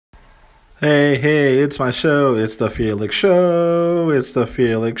Hey, hey, it's my show. It's the Felix Show. It's the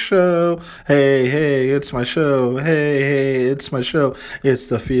Felix Show. Hey, hey, it's my show. Hey, hey, it's my show. It's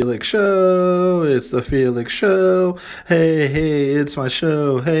the Felix Show. It's the Felix Show. Hey, hey, it's my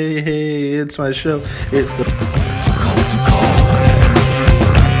show. Hey, hey, it's my show. It's the.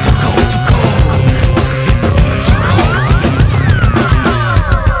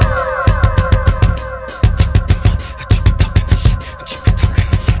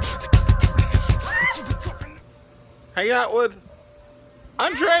 Hanging out with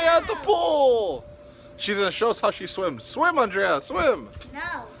Andrea at the pool. She's gonna show us how she swims. Swim, Andrea, swim.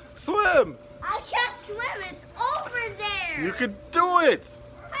 No. Swim. I can't swim. It's over there. You can do it.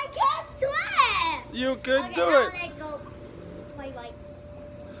 I can't swim. You can Okay, do now it. let go. Wait.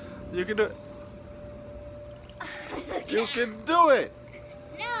 You can do it. You can do it.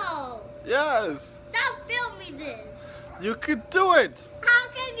 No. Yes. Stop filming this. You can do it. How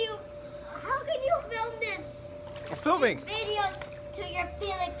can you film this I'm filming. video to your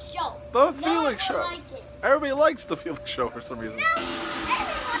Felix show? The No Felix one will Show. like it. Everybody likes the Felix Show for some reason. No.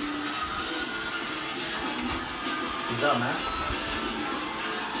 Everyone. What's up, man?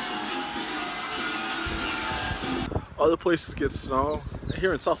 Other places get snow.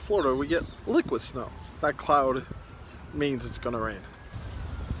 Here in South Florida, we get liquid snow. That cloud means it's gonna rain.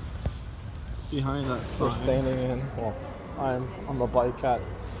 Behind that We're sign. standing in, well, I'm on the bike at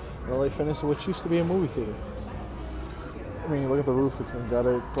LA Fitness, which used to be a movie theater. I mean, you look at the roof, it's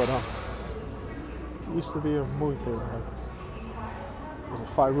gutted, but it used to be a movie theater. Like, there was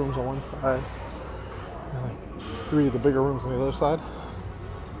 5 rooms on one side, and like 3 of the bigger rooms on the other side.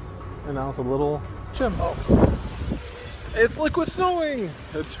 And now it's a little gym. Oh. It's liquid snowing.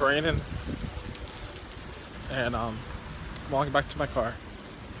 It's raining. And walking back to my car.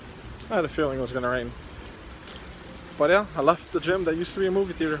 I had a feeling it was gonna rain. But yeah, I left the gym that used to be a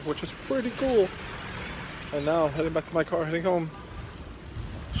movie theater, which is pretty cool. And now heading back to my car, heading home.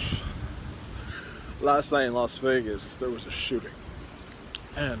 Last night in Las Vegas, there was a shooting.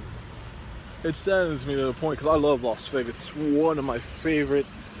 And it saddens me to the point, because I love Las Vegas. It's one of my favorite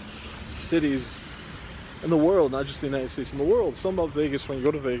cities in the world, not just the United States, in the world. Something about Vegas, when you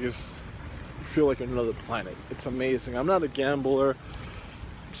go to Vegas, you feel like you're on another planet. It's amazing. I'm not a gambler,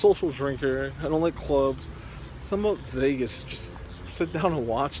 social drinker, I don't like clubs. Something about Vegas, just sit down and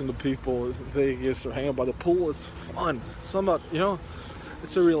watching the people in Vegas or hang out by the pool, it's fun. Something about,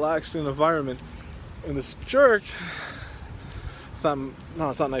 it's a relaxing environment. And this jerk, it's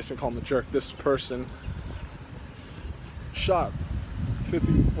not nice to call him a jerk. This person shot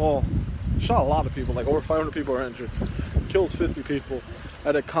a lot of people, like over 500 people are injured, killed 50 people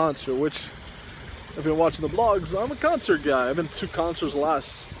at a concert, which, if you're watching the blogs, I'm a concert guy. I've been to 2 concerts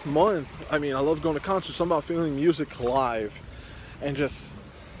last month. I mean, I love going to concerts. Something about feeling music live and just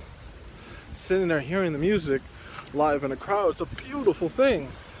sitting there hearing the music live in a crowd. It's a beautiful thing.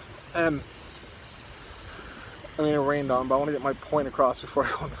 And I mean, it rained on, but I want to get my point across before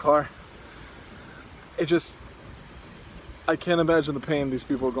I go in the car. I can't imagine the pain these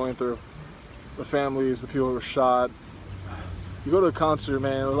people are going through. The families, the people who were shot. You go to a concert,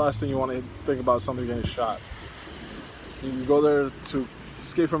 man, the last thing you want to think about is somebody getting shot. You go there to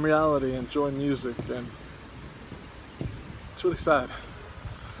escape from reality, enjoy music, and it's really sad.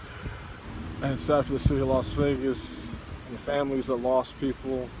 And it's sad for the city of Las Vegas and the families that lost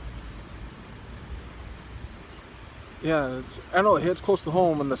people. Yeah, I know it hits close to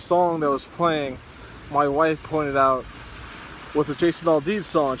home, and the song that was playing, my wife pointed out, was the Jason Aldean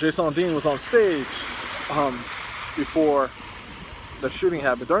song. Jason Aldean was on stage before the shooting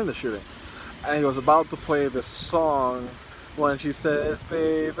happened, during the shooting, and he was about to play this song when she says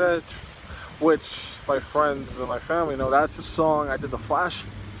baby, which my friends and my family know that's the song I did the flash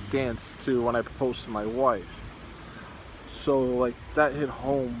dance to when I proposed to my wife. So like that hit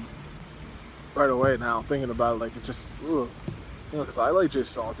home right away. Now thinking about it, like it just because I like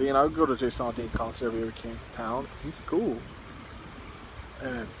Jason Aldean. I would go to Jason Aldean concert if he ever came to town because he's cool,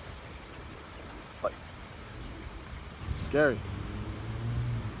 and it's like scary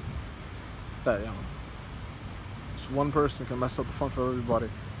that just one person can mess up the fun for everybody.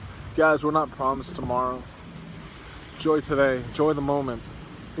 Guys, we're not promised tomorrow. Enjoy today, enjoy the moment,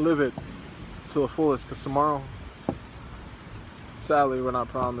 live it to the fullest, because tomorrow, sadly, we're not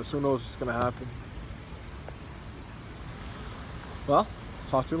promised. Who knows what's gonna happen? Well,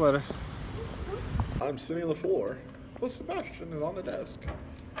 talk to you later. I'm sitting on the floor with Sebastian is on the desk.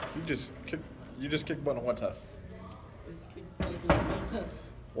 You just kicked butt on one test. It's one test.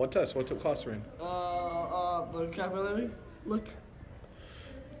 One test. What class are you in? The capillary. Look.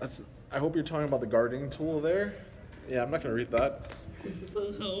 I hope you're talking about the gardening tool there. Yeah, I'm not gonna read that. It's so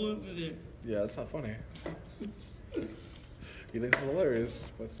over there. Yeah, it's not funny. He thinks it's hilarious,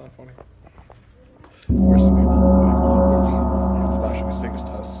 but it's not funny. Worst thing in the hallway. Sebastian Stinks to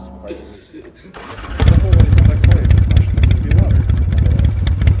us quietly. The hallway is not that quiet. Sebastian needs to be louder.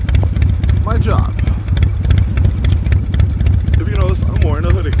 My job. If you notice, I'm wearing a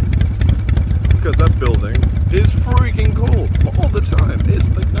hoodie. Because that building is freaking cold all the time. It's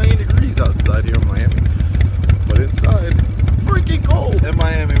like 90 degrees outside here in Miami. But inside, freaking cold. In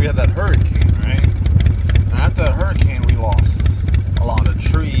Miami, we had that hurricane, right? And after that hurricane, we lost a lot of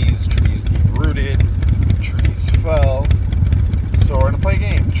trees. Trees deep-rooted. Trees fell. So we're gonna play a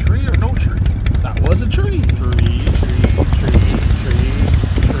game. Tree or no tree? That was a tree. Tree, tree, tree, tree,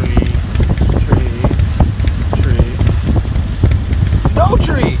 tree, tree, tree. No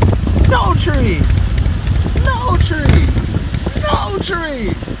tree! No tree! No tree! No tree! No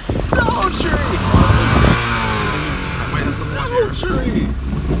tree! No tree! No tree!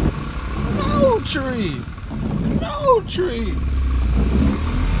 No tree! No tree!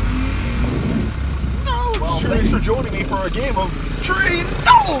 Well, thanks for joining me for a game of Tree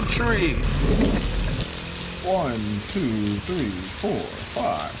No Tree! 1, 2, 3, 4,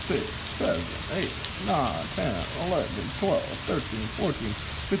 5, 6, 7, 8, 9, 10, 11, 12, 13, 14,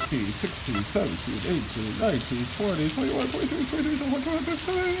 15, 16, 17, 18, 19, 20, 21, 22, 23, 24, 25,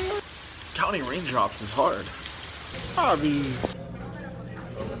 26. Counting raindrops is hard. Hobby.